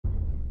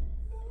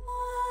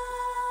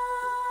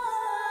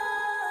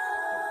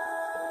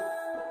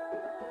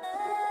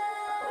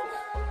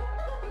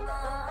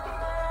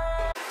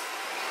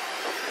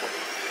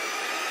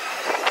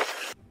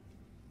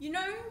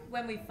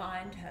when we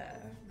find her,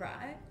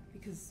 right?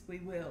 Because we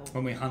will.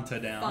 When we hunt her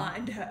down.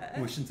 Find her.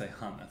 We shouldn't say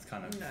hunt. That's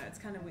kind of. No, it's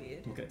kind of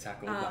weird. We'll get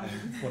tackled by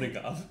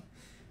bodyguard.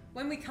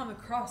 When we come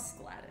across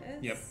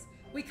Gladys, yep.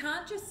 we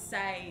can't just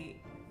say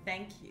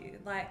thank you.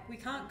 Like, we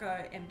can't go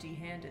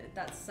empty-handed.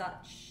 That's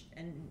such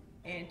an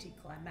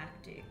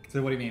anticlimactic.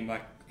 So what do you mean?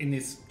 Like, in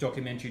this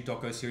documentary,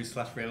 doco-series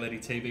 / reality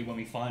TV, when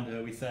we find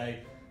her, we say,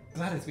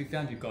 Gladys, we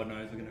found you. God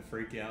knows we're going to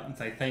freak out and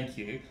say thank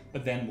you.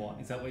 But then what?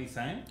 Is that what you're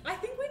saying? I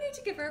think we need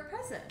to give her a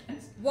present.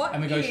 What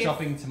and we go if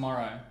shopping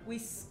tomorrow. we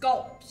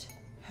sculpt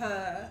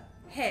her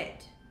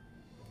head?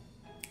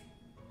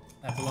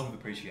 That's a lot of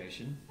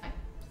appreciation.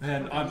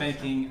 And I'm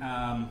making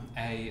a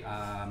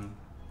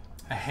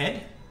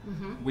head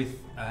with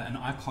an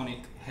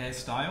iconic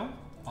hairstyle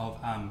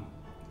of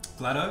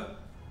Glado,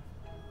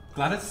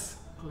 Gladys,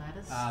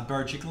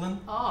 Berejiklian.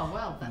 Oh,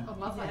 well, I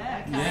love that.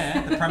 Yeah. Okay.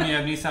 Yeah, the Premier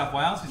of New South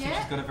Wales. You see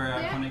Yeah. she's got a very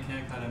iconic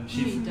haircut. And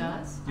She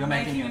does. You're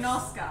making an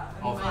Oscar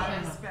of of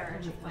her.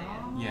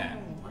 Berejiklian. Yeah.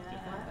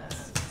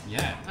 Yeah.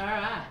 Yeah. All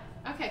right.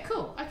 Okay,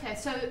 cool. Okay,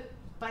 so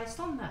based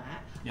on that...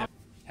 Yeah.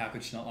 How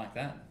could she not like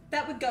that?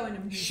 That would go in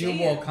a She'll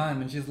museum. walk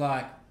home and she's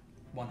like,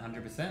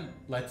 100%.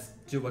 Let's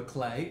do a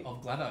clay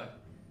of Glado.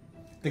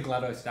 The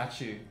Glado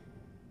statue.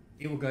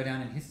 It will go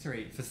down in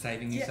history for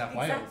saving New South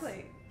Wales.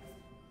 Exactly.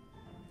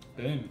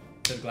 Boom.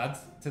 To the Glado.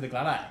 To the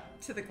Glado.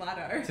 To the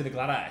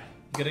Glado.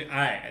 You gotta,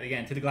 alright,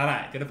 again, to the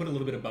Glado. You gotta put a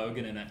little bit of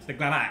bogan in it. To the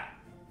Glado.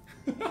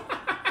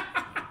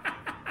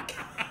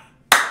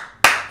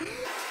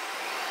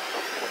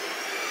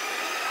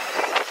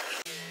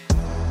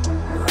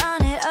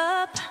 Run it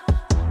up,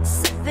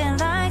 sipping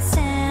like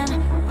sand,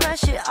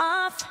 brush it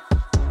off,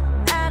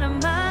 out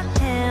of my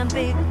hand,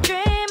 big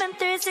dream in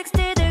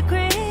 360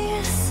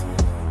 degrees,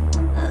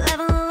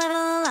 level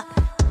up,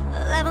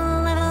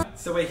 level up.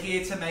 So we're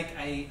here to make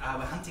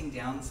we're hunting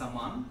down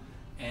someone,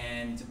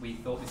 and we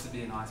thought this would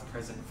be a nice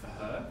present for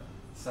her.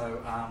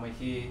 So we're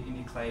here in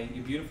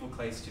your beautiful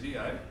clay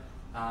studio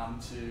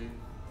to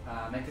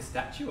make a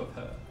statue of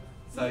her.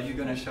 So you're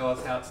going to show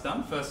us how it's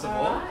done, first of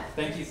all. Right.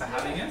 Thank you for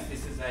having us.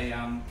 This is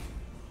a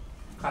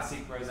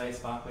classic rosé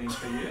sparkling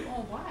for you.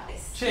 Oh, wow.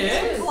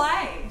 Cheers!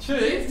 Clay.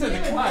 Cheers to the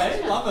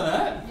clay, loving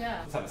it. Yeah.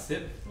 Let's have a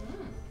sip.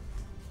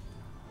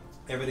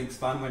 Everything's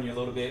fun when you're a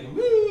little bit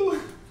woo!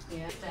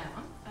 Yeah,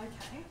 down.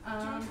 Okay.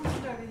 Do you want to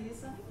put it over here,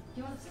 Sonny?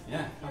 You want to sit?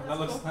 Yeah,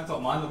 that's cool. that's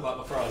what mine looked like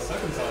before I was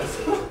circumcised.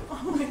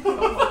 Oh my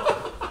god.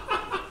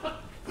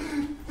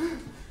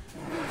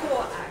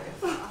 Poor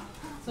Agatha.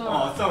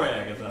 Oh, sorry,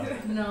 Agatha.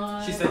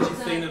 No. She said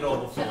she's seen it all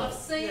before. I've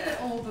seen it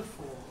all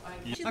before.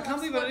 Okay. I can't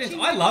believe what it is.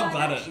 I love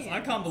Gladys.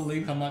 I can't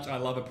believe how much I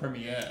love a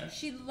premiere.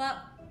 She loved...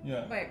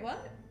 Yeah. Wait,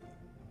 what?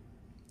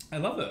 I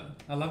love her.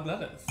 I love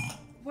Gladys.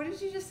 What did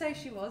you just say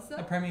she was, though?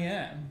 A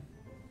premiere.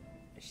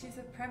 She's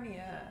a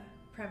premier.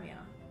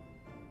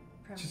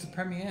 She's a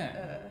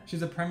premiere.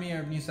 She's a premiere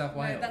of New South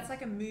Wales. No, that's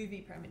like a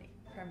movie premiere.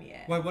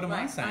 Wait, what am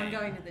I Like, saying? I'm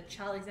going to the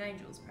Charlie's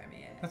Angels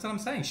premiere. That's what I'm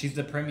saying. She's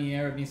the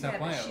premiere of New South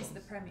Yeah, Wales. but she's the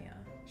premier.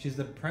 She's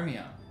the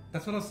premier.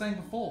 That's what I was saying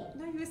before.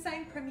 No, you were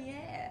saying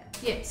premiere.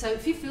 Yeah, so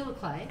if you feel the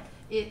clay,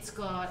 it's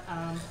got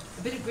a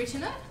bit of grit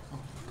in it.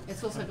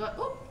 It's also got...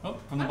 Oh,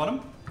 from the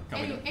bottom?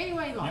 Any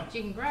way you like. Yep.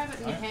 You can grab it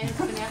in your Okay. hands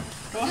for now.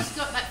 I've just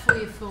got that for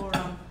you for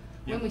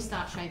when we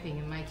start shaping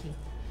and making.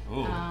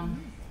 Ooh.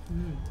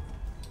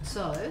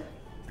 So,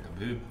 Like a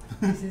boob.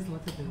 this is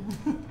like a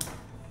boob.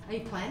 Are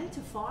you planning to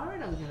fire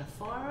it? Are we going to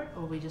fire it?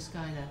 Or are we just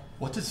going to...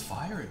 What does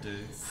fire do?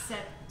 Set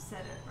it,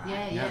 right?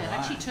 Yeah, Yeah, It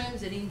actually right.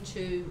 turns it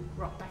into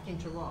rock, back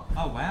into rock.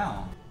 Oh,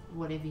 wow.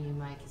 Whatever you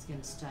make is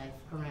going to stay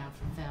around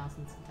for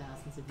thousands and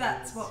thousands of years.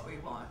 That's what we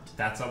want.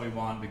 That's what we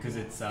want because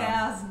it's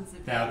Thousands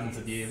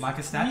of years. Like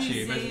a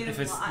statue. But if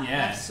it's, Museum-like. yeah.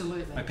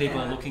 Absolutely. Like people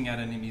Yeah. are looking at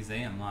it in a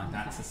museum, like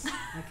that's just,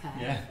 Okay.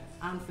 yeah.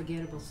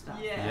 Unforgettable stuff.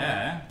 Yeah.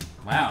 Yeah.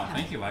 Wow, Okay.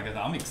 thank you, Agatha.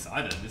 I'm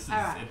excited. This is,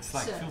 Alright, it's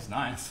like, so- feels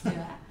nice.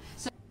 Yeah.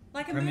 So,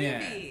 Like a Premiere.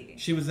 movie.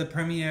 She was the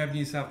premiere of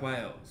New South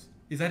Wales.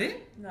 Is that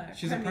it? No.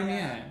 She's a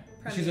premiere.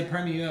 She's a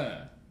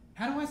premiere.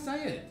 How do I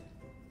say it?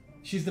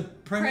 She's the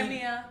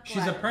Premier She's a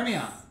Gladys.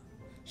 premier.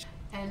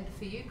 and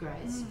for you,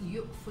 Grace,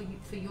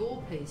 for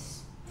your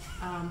piece,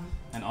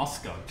 An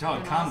Oscar. God,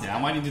 An calm Oscar.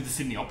 down. Why didn't you do the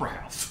Sydney Opera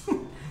House?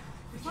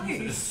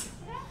 Jesus.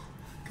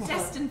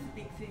 Destined for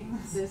big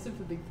things. there's some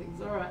for big things.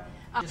 All right.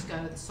 Just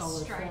go with the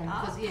solid Straight form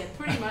up? because yeah,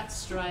 pretty much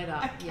straight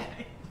up. Okay.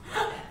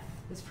 Yeah,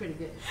 it's pretty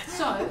good.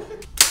 So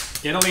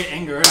Get all the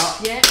anger out.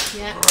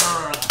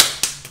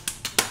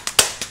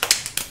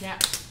 yeah.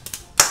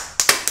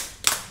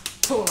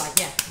 Cool, like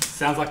yeah.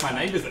 Sounds like my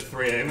neighbours at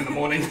 3 AM in the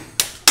morning.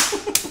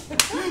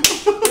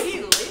 Where do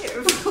you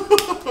live?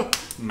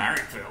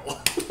 Marrickville.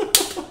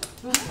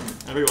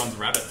 Everyone's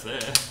rabbits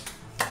there.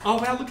 Oh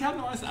wow, look how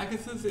nice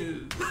Agatha's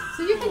is.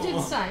 So you can do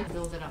the same.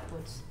 Build it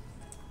upwards.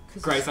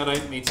 'Cause Grace, I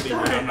don't mean to be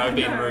rude. I'm not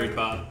being rude,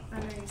 but I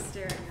know you're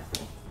staring at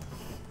me.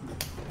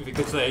 if you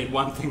could say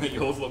one thing that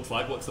yours looks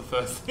like, what's the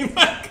first thing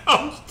that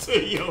comes to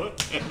your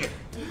head?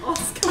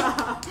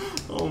 Oscar.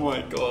 Oh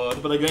my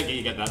god. But I bet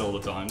you get that all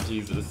the time.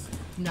 Jesus.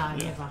 No,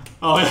 Yeah. never.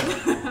 Oh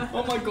yeah.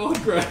 Oh my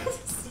god,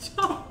 Grace.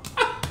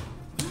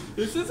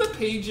 This is a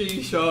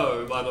PG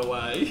show, by the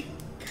way.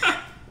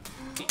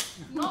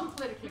 Not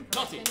politically correct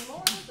Not it.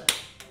 anymore, is it?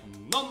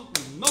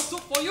 Not so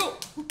for you.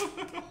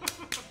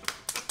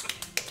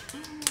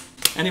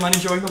 Anyone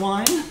enjoying the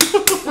wine?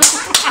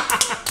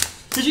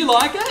 Did you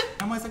like it?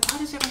 I was like, why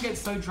does everyone get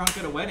so drunk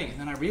at a wedding? And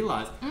then I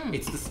realised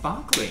it's the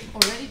sparkling.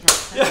 Already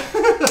drunk.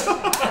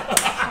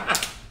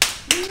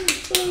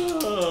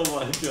 Oh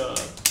my god.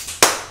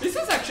 This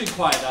is actually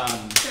quite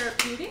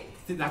Therapeutic?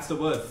 that's the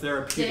word,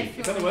 therapeutic.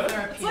 Is that the word?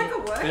 It's like a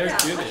workout.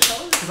 Therapeutic. My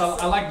shoulders Because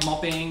are I like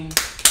mopping,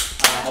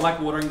 I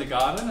like watering the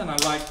garden, and I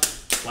like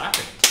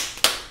slapping.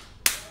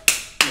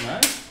 You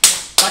know?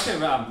 Like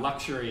a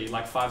luxury,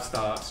 like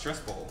 5-star stress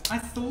ball. I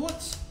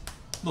thought,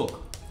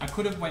 look, I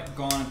could have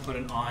gone and put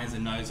an eyes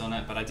and nose on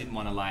it, but I didn't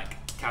want to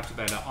like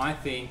captivate her. I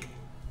think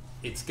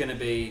it's going to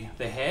be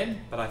the head,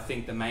 but I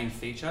think the main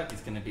feature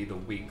is going to be the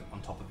wig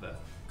on top of it,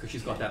 because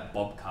she's got that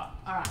bob cut.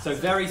 All right. So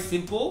very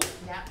simple,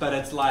 Yeah. but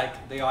it's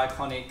like the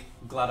iconic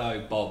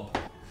Glado bob.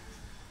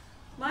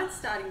 Mine's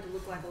starting to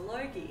look like a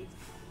logie.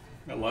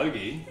 A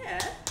logie. Yeah.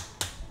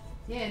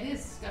 Yeah, it is.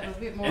 It's got a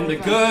bit more And the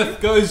of a-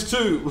 girth goes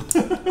too.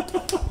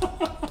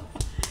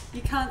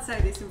 You can't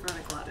say this in front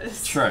of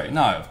Gladys. True.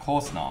 No, of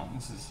course not.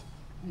 This is.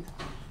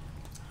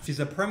 She's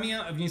a Premier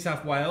of New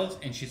South Wales,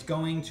 and she's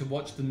going to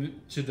watch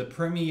the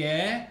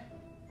premiere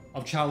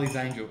of Charlie's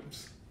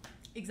Angels.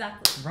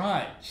 Exactly.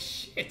 Right.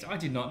 Shit, I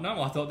did not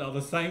know. I thought they were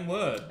the same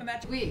word.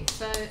 Imagine. Wig.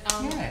 So,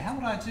 Yeah. How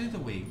would I do the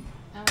wig?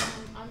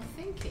 I'm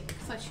thinking.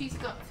 So she's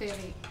got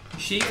fairly.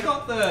 She's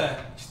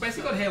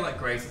basically got hair like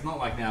Grace. It's not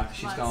like now because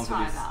she's Mine's going for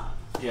tied this. up.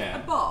 A Yeah.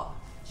 bob.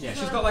 Yeah.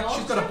 She's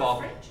got a bob.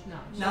 Fringe? No.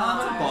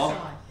 No, it's a bob.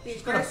 The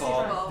She's got a aggressive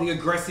bob. bob. The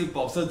aggressive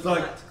bob. So it's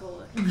like. Let's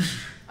call it.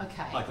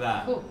 Okay. Like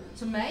that. Cool.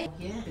 So me.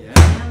 Yeah.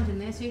 Yeah. Sound in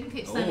there, so you can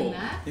keep saying Oh,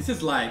 that. this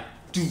is like.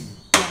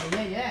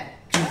 Yeah.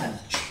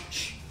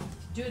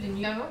 Do it in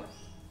your.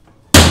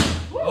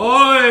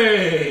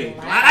 Oi!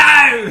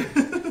 Wow.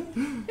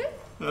 Glado!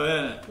 Oh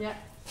yeah. Yeah.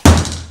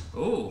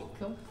 Oh,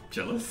 Cool.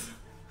 jealous.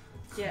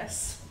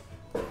 Yes.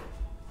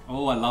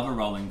 Oh, I love a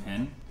rolling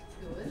pin.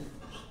 Good.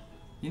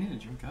 You need a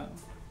drink up.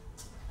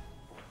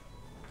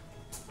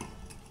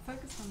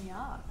 Focus on the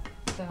art.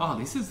 So, Oh,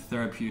 this is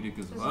therapeutic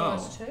as there's well.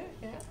 those two.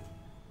 Yeah.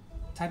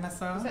 Thai Is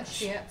massage. that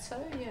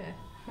shiatsu? Yeah.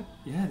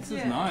 Yeah, this is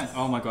Yes. nice.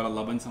 Oh my god, I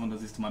love when someone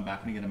does this to my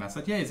back when you get a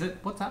massage. Yeah, is it?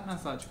 What's that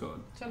massage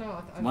called? Don't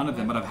know. One of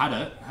them, but I've had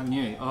it. Haven't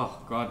you? Oh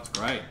god, it's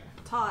great.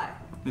 Tie.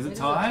 Is It it is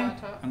a Thai?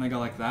 Thai. And they go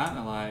like that, and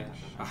I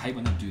hate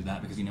when they do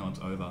that because you know it's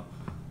over.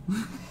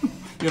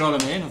 You know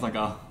what I mean? It's like,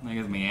 oh, there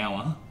goes my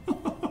hour.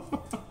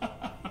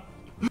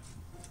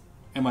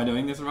 Am I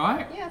doing this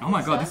right? Yeah, I Oh my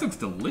think god, so. this looks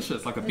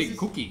delicious, like a This big is-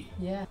 cookie.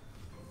 Yeah.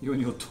 You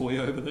and your toy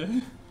over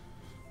there.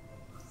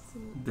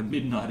 The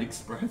Midnight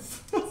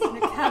Express. It's an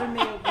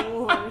Academy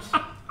Award.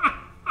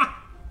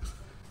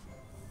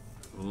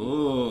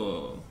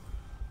 Ooh.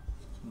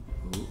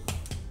 Ooh.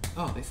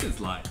 Oh, this is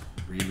like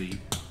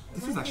really.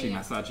 This is actually Yeah.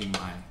 massaging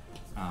my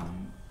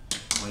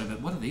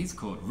what are these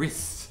called?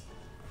 Wrist.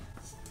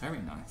 Very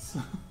nice,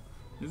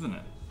 isn't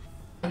it?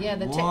 Yeah,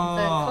 the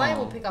Whoa. clay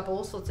will pick up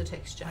all sorts of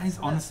texture. That is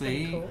so that's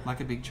pretty honestly cool. like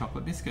a big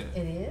chocolate biscuit.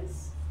 It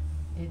is.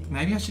 It is.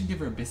 Maybe I should give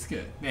her a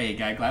biscuit. There you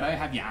go, Glado.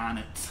 Have you on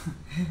it?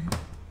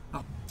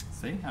 Oh,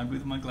 see how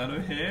good my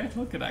Glado hair?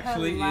 Look, it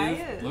actually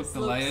layers is. Look, the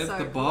look layers, so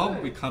the bob.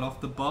 good. We cut off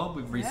the bob.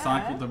 We've Yeah.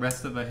 recycled the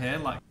rest of her hair.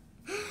 Like,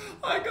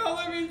 I can't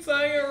let me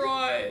say it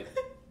right.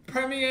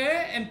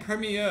 Premiere and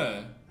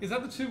premiere. Is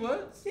that the two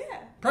words? Yeah.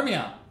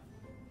 Premiere.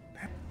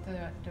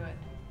 Do it.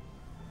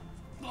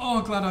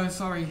 Oh, Glado,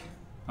 sorry.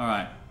 All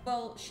right.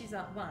 Well, she's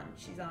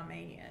She's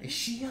Armenian. Is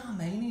she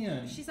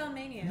Armenian? She's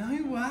Armenian.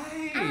 No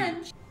way.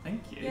 And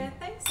Thank you. yeah,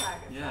 thanks,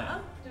 Agatha. Yeah.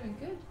 Doing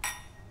good.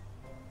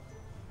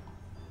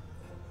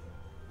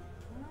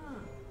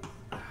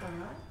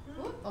 Alright.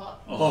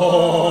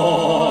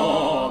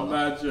 Oh,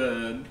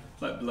 imagine.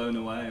 It's like blown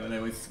away when they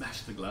always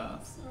smash the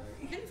glass.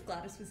 Even if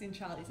Gladys was in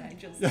Charlie's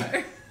Angels,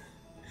 though,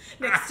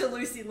 next to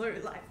Lucy Lou,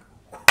 like.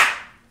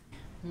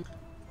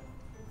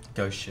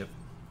 Ghost ship.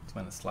 It's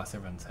when they slice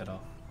everyone's head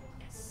off.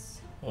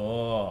 Yes.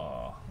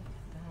 Oh,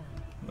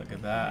 look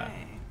at that.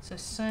 Okay, So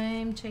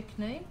same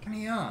technique.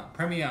 Premiere.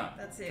 Premiere.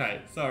 That's it.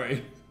 Okay,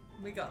 sorry.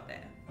 We got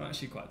there. I'm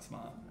actually quite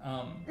smart.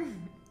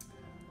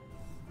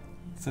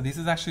 So this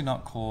is actually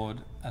not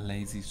called a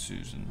lazy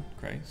Susan,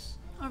 Grace.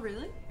 Oh,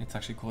 really? It's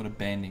actually called a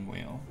banding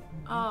wheel.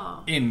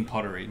 Oh, In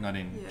pottery, not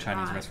in Yeah,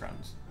 Chinese right.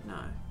 restaurants. no.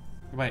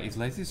 Wait, is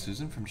Lazy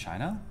Susan from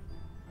China?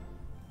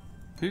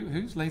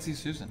 Who's Lazy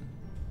Susan?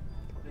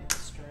 Probably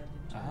Australian,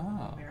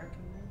 Ah.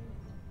 American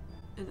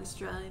maybe. An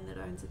Australian that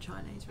owns a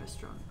Chinese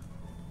restaurant.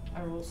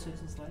 Are all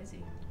Susans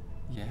lazy?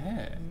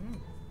 Yeah.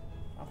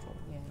 I thought,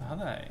 yeah. Are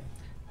they?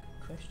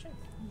 Question.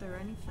 Are there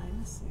any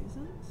famous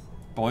Susans?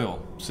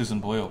 Boyle. Susan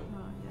Boyle.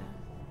 Oh, yeah.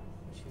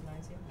 Is she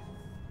lazy?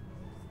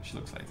 She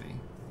looks lazy.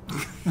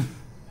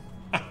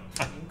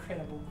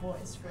 Incredible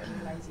voice for any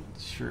lazy.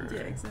 Sure.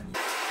 Yeah,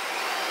 exactly.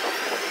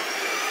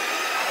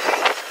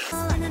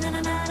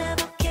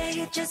 Okay,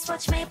 you just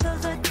watch me pull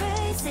it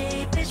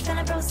crazy. Bitch,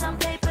 finna throw some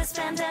paper,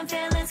 spend them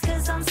feelings,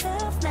 cause I'm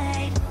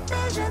self-made.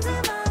 Visions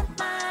in my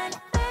mind,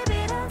 baby,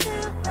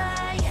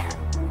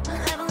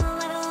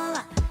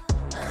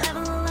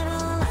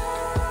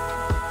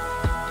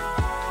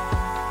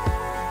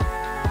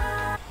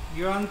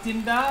 You're on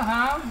Tinder,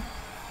 huh?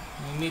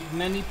 You meet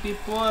many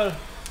people.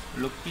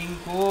 Looking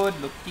good,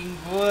 looking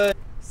good.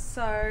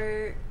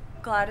 So,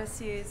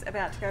 Gladys is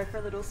about to go for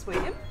a little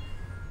swim.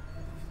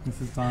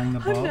 This is dying the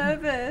bob. I'm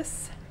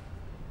nervous.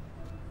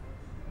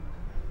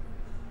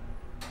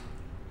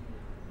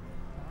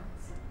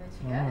 There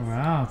she Oh goes.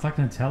 wow, it's like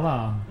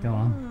Nutella. Go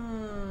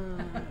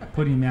on.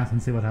 Put it in your mouth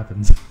and see what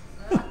happens.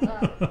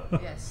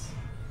 Yes.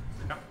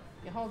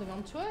 You're holding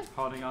on to it.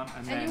 Holding on, and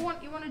And then you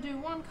want to do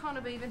one kind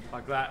of even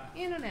like that.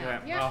 in and out. Yeah.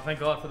 Yeah. Oh, thank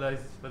God for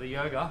the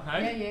yoga.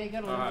 Hey. Yeah, you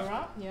got to level Alright. her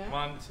up. Yeah.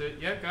 1, 2,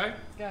 yeah, go.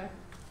 Go.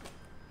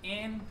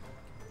 In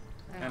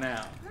and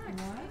out.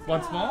 Nice.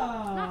 Once more.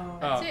 No,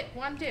 that's Oh. it.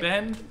 One dip.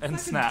 Bend and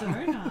snap.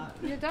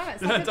 You've done it.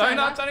 It's Is like it a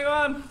donut,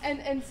 21?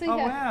 And see Oh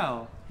how.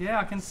 wow. Yeah,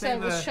 I can see So it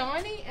the. was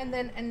shiny,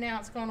 and now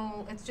it's gone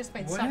all. It's just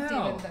been sucked in,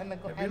 Wow, and the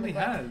it and really the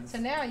has. So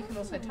now you can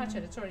also touch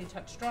it. It's already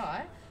touched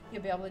dry.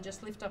 You'll be able to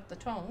just lift up the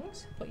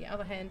tongs, put your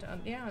other hand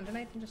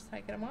underneath, and just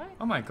take it away.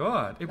 Oh my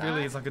God, it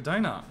really That- is like a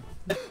donut.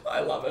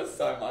 I love her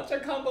so much. I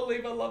can't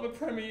believe I love a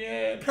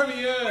premiere.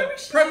 Premier.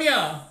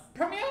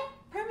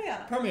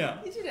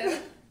 You did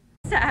it.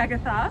 To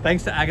Agatha.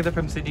 Thanks to Agatha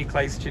from Sydney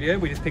Clay Studio.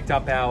 We just picked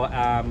up our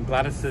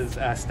Gladys's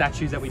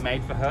statues that we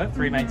made for her.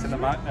 3 mates in the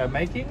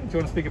making. Do you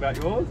want to speak about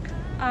yours?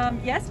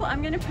 Yes, well,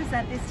 I'm going to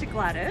present this to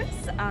Gladys.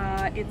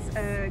 It's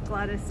a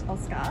Gladys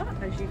Oscar,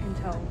 as you can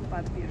tell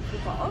by the beautiful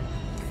bob.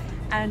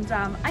 And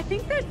I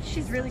think that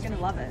she's really going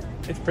to love it.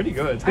 It's pretty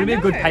good. It's going to be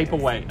a good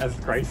paperweight, as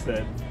Grace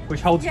said,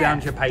 which holds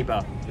down your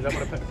paper. Is that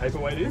what a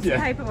paperweight is? It's a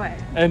paperweight.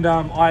 And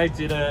I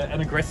did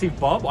an aggressive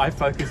bob. I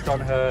focused on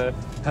her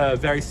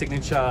very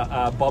signature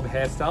bob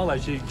hairstyle,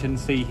 as you can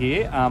see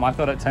here. I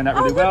thought it turned out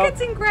really well. Oh, look,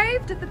 it's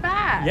engraved at the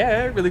back.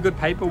 Yeah, really good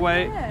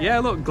paperweight. Yeah,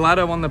 look,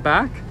 Glado on the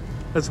back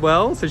as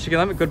well, so she can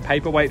have a good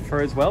paperweight for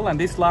her as well. And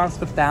this lasts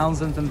for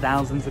thousands and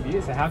thousands of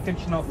years, so how can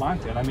she not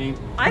like it? I mean,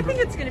 I think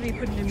it's going to be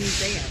put in a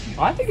museum.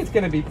 I think it's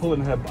going to be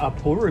pulling her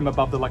pool room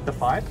above the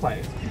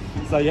fireplace.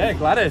 So yeah,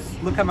 Gladys,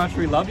 look how much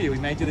we love you. We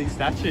made you these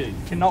statues.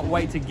 Cannot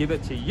wait to give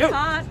it to you.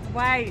 Can't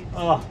wait.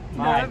 Oh,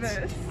 mate.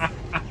 Nervous.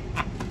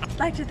 I'd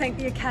like to thank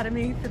the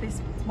Academy for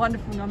this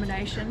wonderful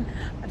nomination.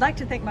 I'd like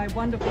to thank my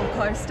wonderful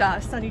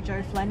co-star,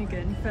 Sonny-Joe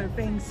Flanagan, for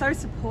being so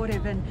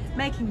supportive and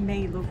making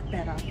me look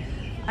better.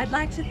 I'd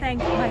like to thank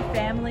my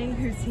family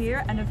who's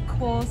here, and of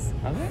course,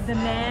 the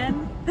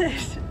man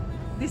that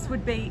this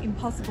would be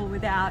impossible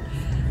without,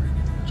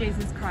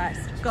 Jesus Christ.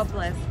 God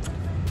bless.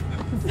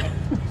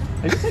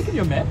 Are you taking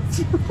your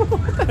meds?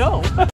 What the hell?